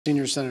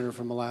Senior Senator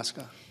from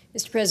Alaska.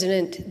 Mr.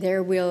 President,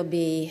 there will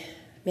be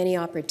many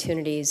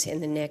opportunities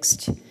in the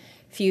next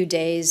few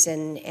days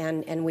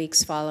and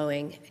weeks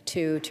following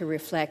to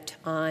reflect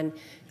on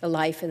the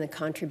life and the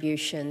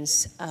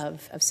contributions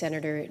of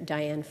Senator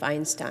Dianne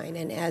Feinstein.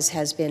 And as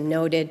has been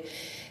noted,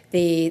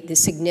 the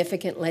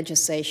significant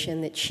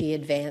legislation that she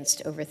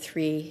advanced over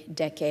 3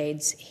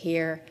 decades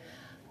here,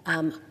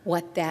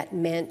 what that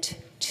meant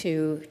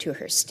to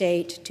her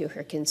state, to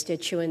her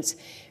constituents,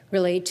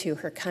 really to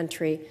her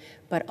country,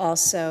 but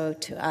also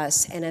to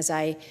us. And as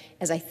I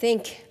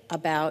think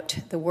about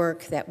the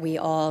work that we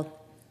all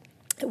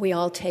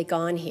take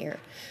on here,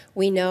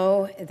 we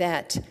know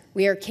that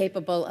we are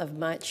capable of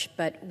much,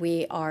 but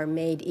we are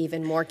made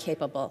even more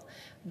capable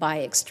by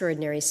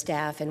extraordinary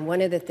staff. And one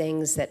of the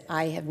things that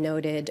I have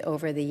noted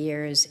over the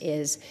years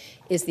is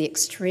the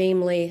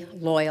extremely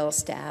loyal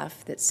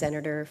staff that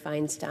Senator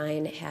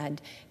Feinstein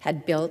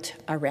had built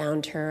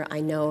around her.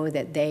 I know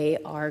that they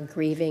are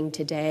grieving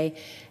today,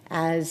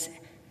 as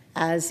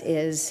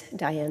is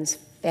Dianne's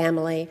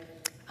family,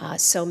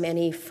 so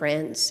many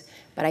friends.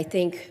 But I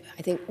think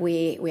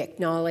we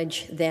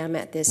acknowledge them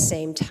at this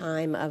same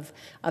time of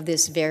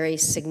this very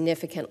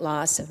significant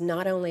loss of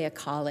not only a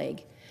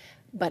colleague,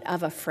 but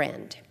of a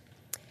friend.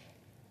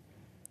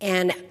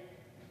 And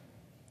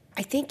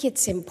I think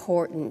it's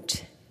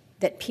important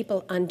that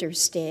people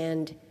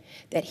understand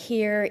that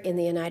here in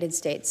the United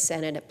States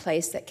Senate, a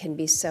place that can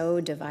be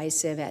so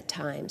divisive at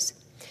times,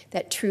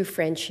 that true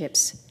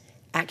friendships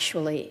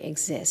actually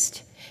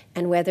exist.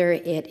 And whether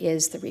it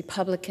is the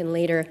Republican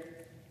leader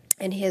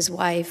and his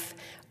wife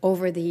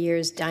over the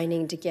years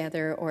dining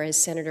together, or as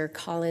Senator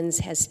Collins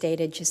has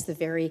stated, just the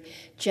very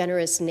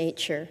generous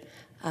nature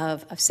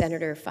of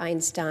Senator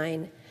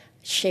Feinstein,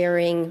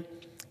 sharing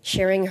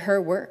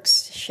her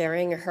works,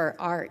 sharing her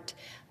art,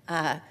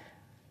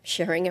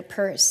 sharing a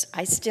purse.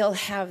 I still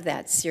have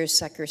that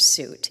seersucker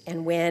suit,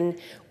 and when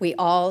we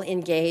all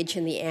engage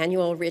in the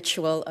annual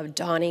ritual of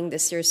donning the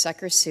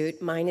seersucker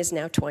suit, mine is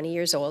now 20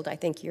 years old, I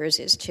think yours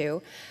is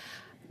too,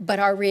 but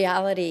our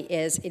reality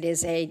is it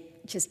is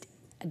just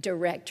a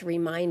direct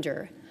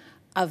reminder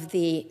of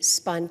the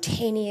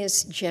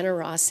spontaneous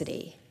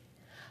generosity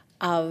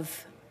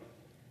of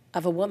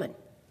a woman.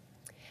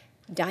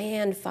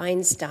 Dianne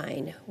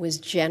Feinstein was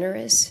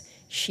generous,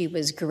 she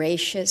was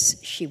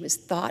gracious, she was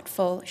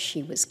thoughtful,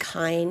 she was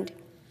kind.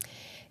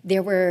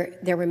 There were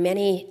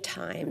many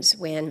times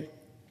when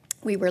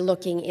we were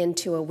looking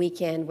into a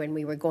weekend when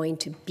we were going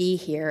to be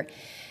here,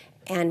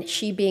 and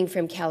she being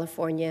from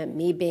California,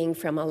 me being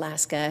from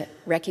Alaska,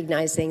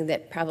 recognizing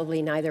that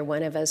probably neither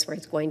one of us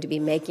was going to be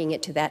making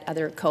it to that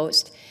other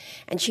coast.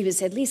 And she would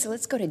say, Lisa,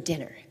 let's go to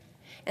dinner.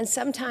 And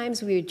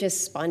sometimes we would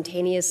just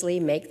spontaneously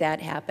make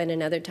that happen,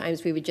 and other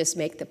times we would just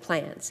make the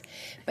plans.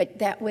 But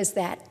that was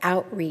that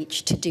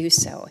outreach to do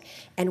so.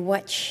 And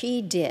what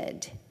she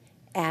did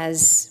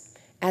as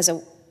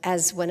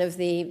one of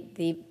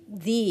the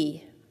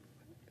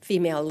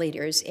female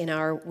leaders in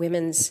our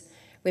women's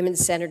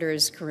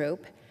senators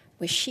group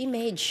was she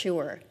made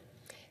sure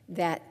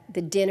that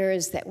the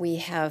dinners that we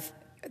have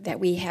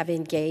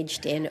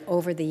engaged in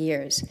over the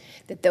years,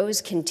 that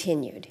those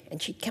continued. And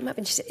she'd come up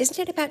and she said, isn't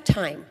it about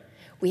time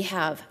we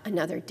have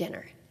another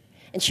dinner?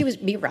 And she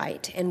would be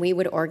right, and we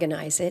would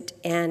organize it.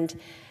 And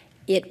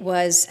it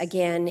was,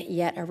 again,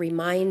 yet a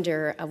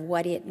reminder of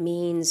what it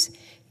means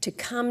to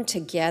come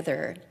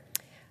together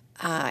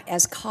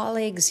as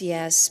colleagues,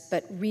 yes,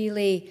 but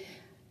really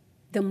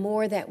the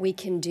more that we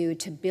can do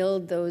to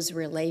build those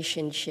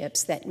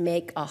relationships that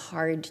make a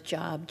hard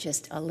job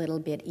just a little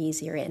bit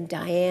easier. And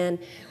Dianne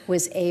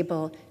was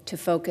able to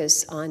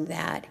focus on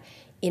that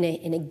in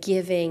a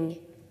giving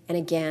and,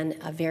 again,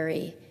 a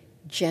very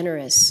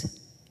generous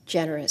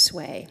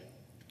way.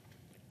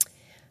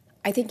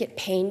 I think it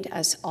pained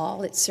us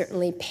all. It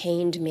certainly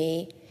pained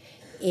me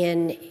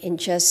in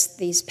just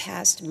these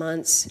past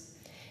months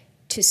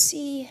to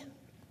see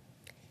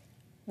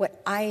what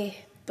I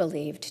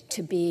believed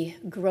to be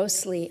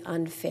grossly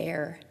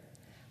unfair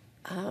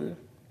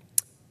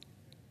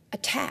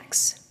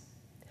attacks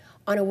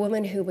on a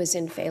woman who was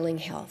in failing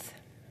health.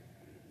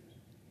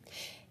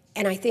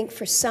 And I think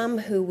for some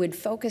who would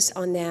focus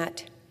on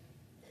that,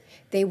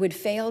 they would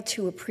fail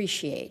to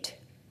appreciate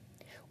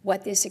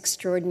what this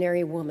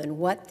extraordinary woman,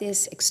 what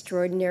this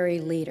extraordinary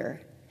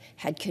leader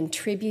had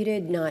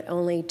contributed not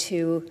only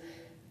to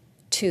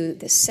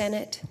the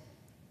Senate,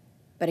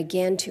 but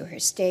again to her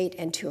state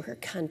and to her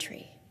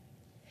country.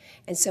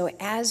 And so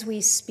as we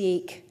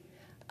speak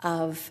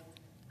of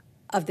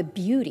the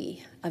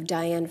beauty of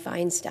Dianne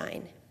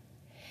Feinstein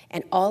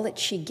and all that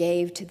she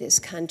gave to this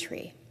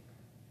country,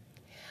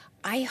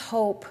 I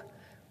hope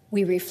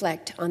we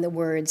reflect on the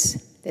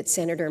words that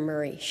Senator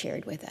Murray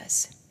shared with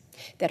us,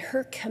 that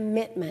her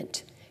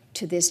commitment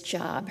to this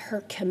job,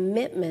 her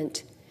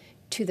commitment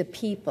to the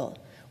people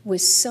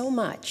was so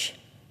much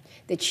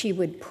that she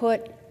would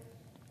put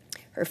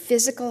her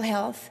physical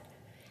health,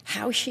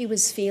 how she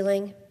was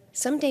feeling.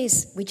 Some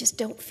days we just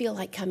don't feel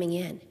like coming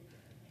in,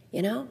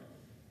 you know?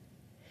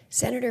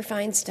 Senator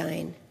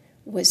Feinstein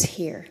was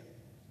here.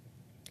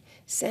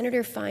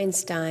 Senator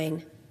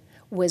Feinstein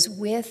was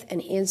with an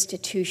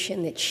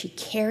institution that she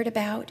cared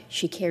about.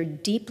 She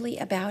cared deeply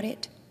about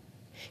it.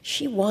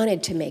 She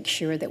wanted to make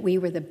sure that we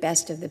were the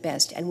best of the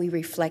best, and we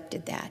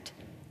reflected that.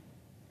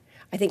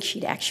 I think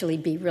she'd actually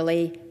be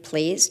really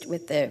pleased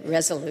with the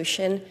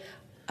resolution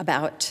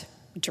about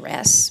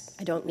dress.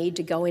 I don't need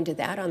to go into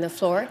that on the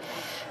floor.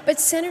 But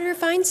Senator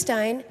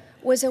Feinstein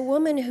was a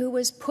woman who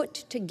was put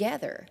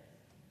together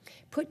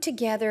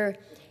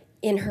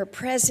in her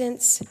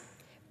presence,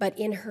 but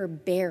in her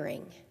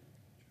bearing.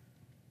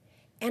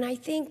 And I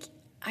think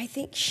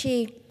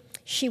she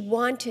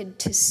wanted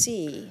to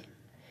see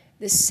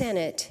the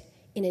Senate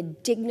in a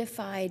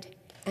dignified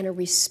and a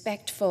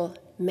respectful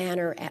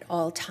manner at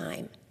all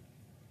time.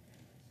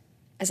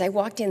 As I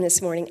walked in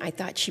this morning, I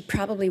thought she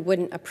probably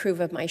wouldn't approve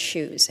of my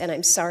shoes, and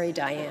I'm sorry,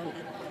 Dianne.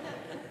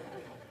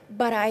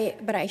 But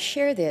I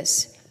share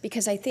this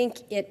because I think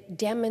it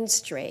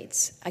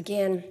demonstrates,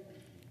 again,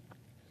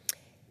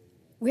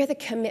 where the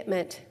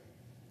commitment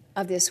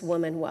of this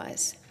woman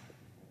was.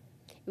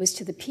 It was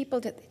to the people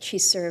that she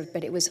served,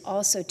 but it was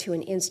also to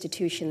an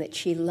institution that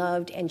she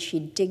loved and she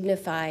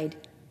dignified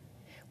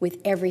with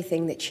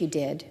everything that she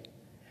did,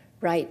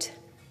 right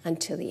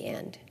until the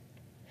end.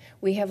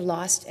 We have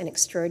lost an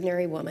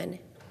extraordinary woman,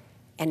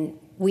 and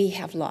we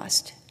have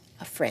lost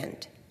a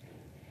friend.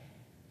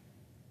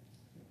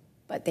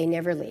 But they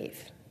never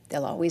leave.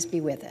 They'll always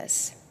be with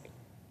us,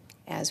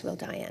 as will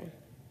Dianne.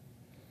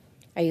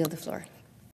 I yield the floor.